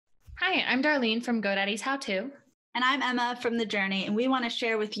Hi, I'm Darlene from GoDaddy's How To. And I'm Emma from The Journey, and we want to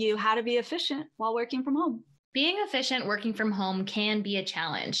share with you how to be efficient while working from home. Being efficient working from home can be a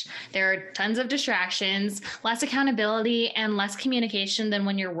challenge. There are tons of distractions, less accountability, and less communication than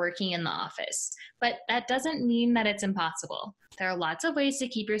when you're working in the office. But that doesn't mean that it's impossible. There are lots of ways to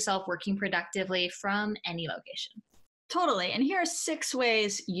keep yourself working productively from any location. Totally. And here are 6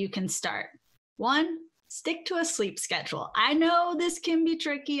 ways you can start. 1, stick to a sleep schedule. I know this can be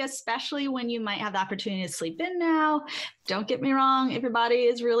tricky, especially when you might have the opportunity to sleep in now. Don't get me wrong, if your body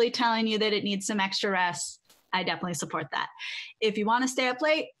is really telling you that it needs some extra rest, I definitely support that. If you want to stay up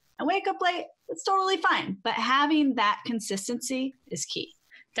late and wake up late, it's totally fine. But having that consistency is key.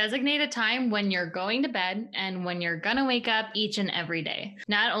 Designate a time when you're going to bed and when you're going to wake up each and every day.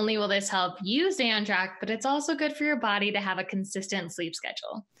 Not only will this help you stay on track, but it's also good for your body to have a consistent sleep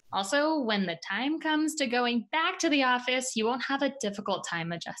schedule. Also, when the time comes to going back to the office, you won't have a difficult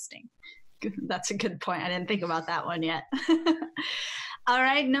time adjusting. That's a good point. I didn't think about that one yet. All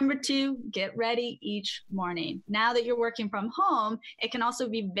right, number 2, get ready each morning. Now that you're working from home, it can also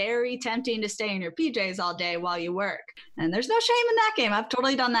be very tempting to stay in your PJs all day while you work. And there's no shame in that game. I've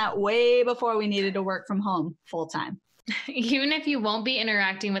totally done that way before we needed to work from home full time. Even if you won't be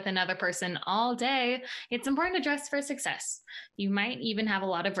interacting with another person all day, it's important to dress for success. You might even have a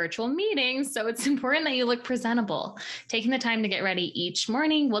lot of virtual meetings, so it's important that you look presentable. Taking the time to get ready each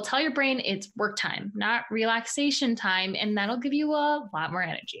morning will tell your brain it's work time, not relaxation time, and that'll give you a lot more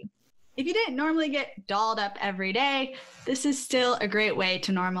energy. If you didn't normally get dolled up every day, this is still a great way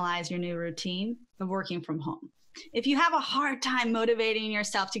to normalize your new routine of working from home. If you have a hard time motivating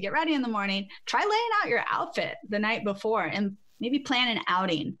yourself to get ready in the morning, try laying out your outfit the night before and maybe plan an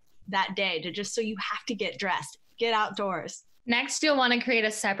outing that day to just so you have to get dressed, get outdoors. Next, you'll want to create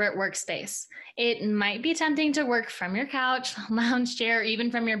a separate workspace. It might be tempting to work from your couch, lounge chair, or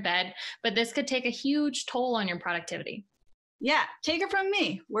even from your bed, but this could take a huge toll on your productivity. Yeah, take it from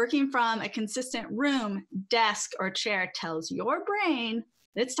me. Working from a consistent room, desk, or chair tells your brain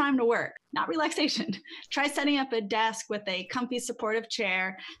it's time to work, not relaxation. Try setting up a desk with a comfy, supportive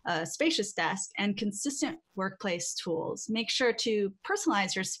chair, a spacious desk, and consistent workplace tools. Make sure to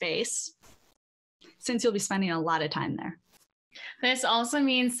personalize your space since you'll be spending a lot of time there. This also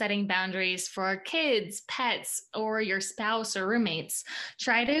means setting boundaries for kids, pets, or your spouse or roommates.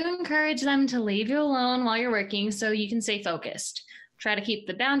 Try to encourage them to leave you alone while you're working so you can stay focused. Try to keep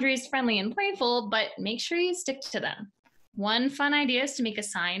the boundaries friendly and playful, but make sure you stick to them. One fun idea is to make a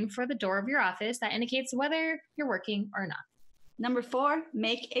sign for the door of your office that indicates whether you're working or not. Number 4,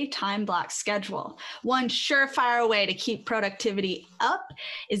 make a time block schedule. One surefire way to keep productivity up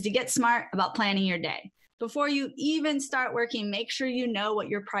is to get smart about planning your day. Before you even start working, make sure you know what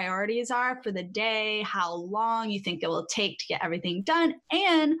your priorities are for the day, how long you think it will take to get everything done,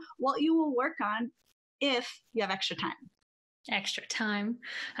 and what you will work on if you have extra time. Extra time.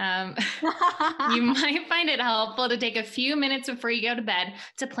 You might find it helpful to take a few minutes before you go to bed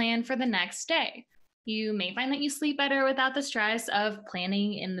to plan for the next day. You may find that you sleep better without the stress of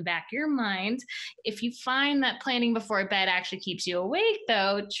planning in the back of your mind. If you find that planning before bed actually keeps you awake,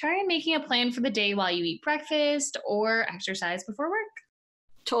 though, try making a plan for the day while you eat breakfast or exercise before work.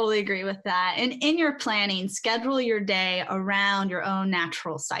 Totally agree with that. And in your planning, schedule your day around your own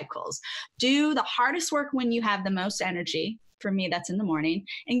natural cycles. Do the hardest work when you have the most energy. For me, that's in the morning,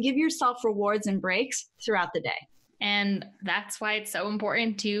 and give yourself rewards and breaks throughout the day. And that's why it's so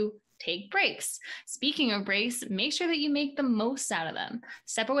important to take breaks. Speaking of breaks, make sure that you make the most out of them.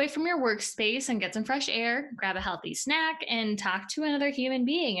 Step away from your workspace and get some fresh air, grab a healthy snack, and talk to another human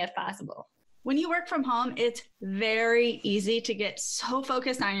being if possible. When you work from home, it's very easy to get so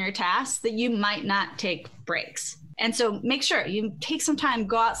focused on your tasks that you might not take breaks. And so make sure you take some time,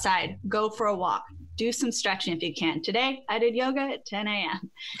 go outside, go for a walk, do some stretching if you can. Today, I did yoga at 10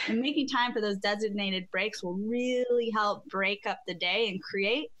 a.m. And making time for those designated breaks will really help break up the day and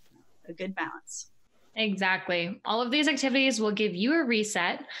create a good balance. Exactly. All of these activities will give you a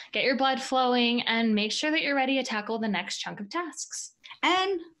reset, get your blood flowing, and make sure that you're ready to tackle the next chunk of tasks.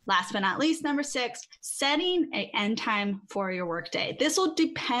 And last but not least, number 6, setting an end time for your workday. This will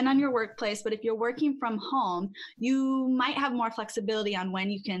depend on your workplace, but if you're working from home, you might have more flexibility on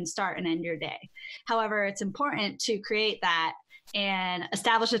when you can start and end your day. However, it's important to create that and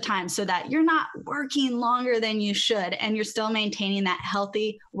establish a time so that you're not working longer than you should and you're still maintaining that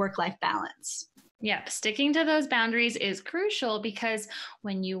healthy work-life balance. Yep, sticking to those boundaries is crucial because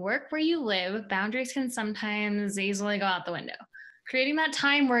when you work where you live, boundaries can sometimes easily go out the window. Creating that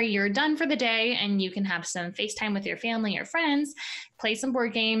time where you're done for the day and you can have some FaceTime with your family or friends, play some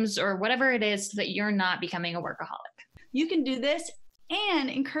board games or whatever it is so that you're not becoming a workaholic. You can do this And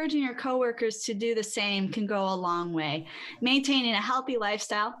encouraging your coworkers to do the same can go a long way. Maintaining a healthy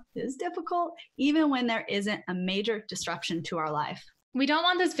lifestyle is difficult, even when there isn't a major disruption to our life. We don't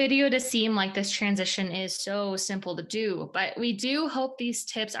want this video to seem like this transition is so simple to do, but we do hope these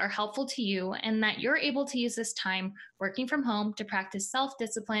tips are helpful to you and that you're able to use this time working from home to practice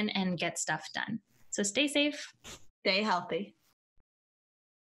self-discipline and get stuff done. So stay safe. Stay healthy.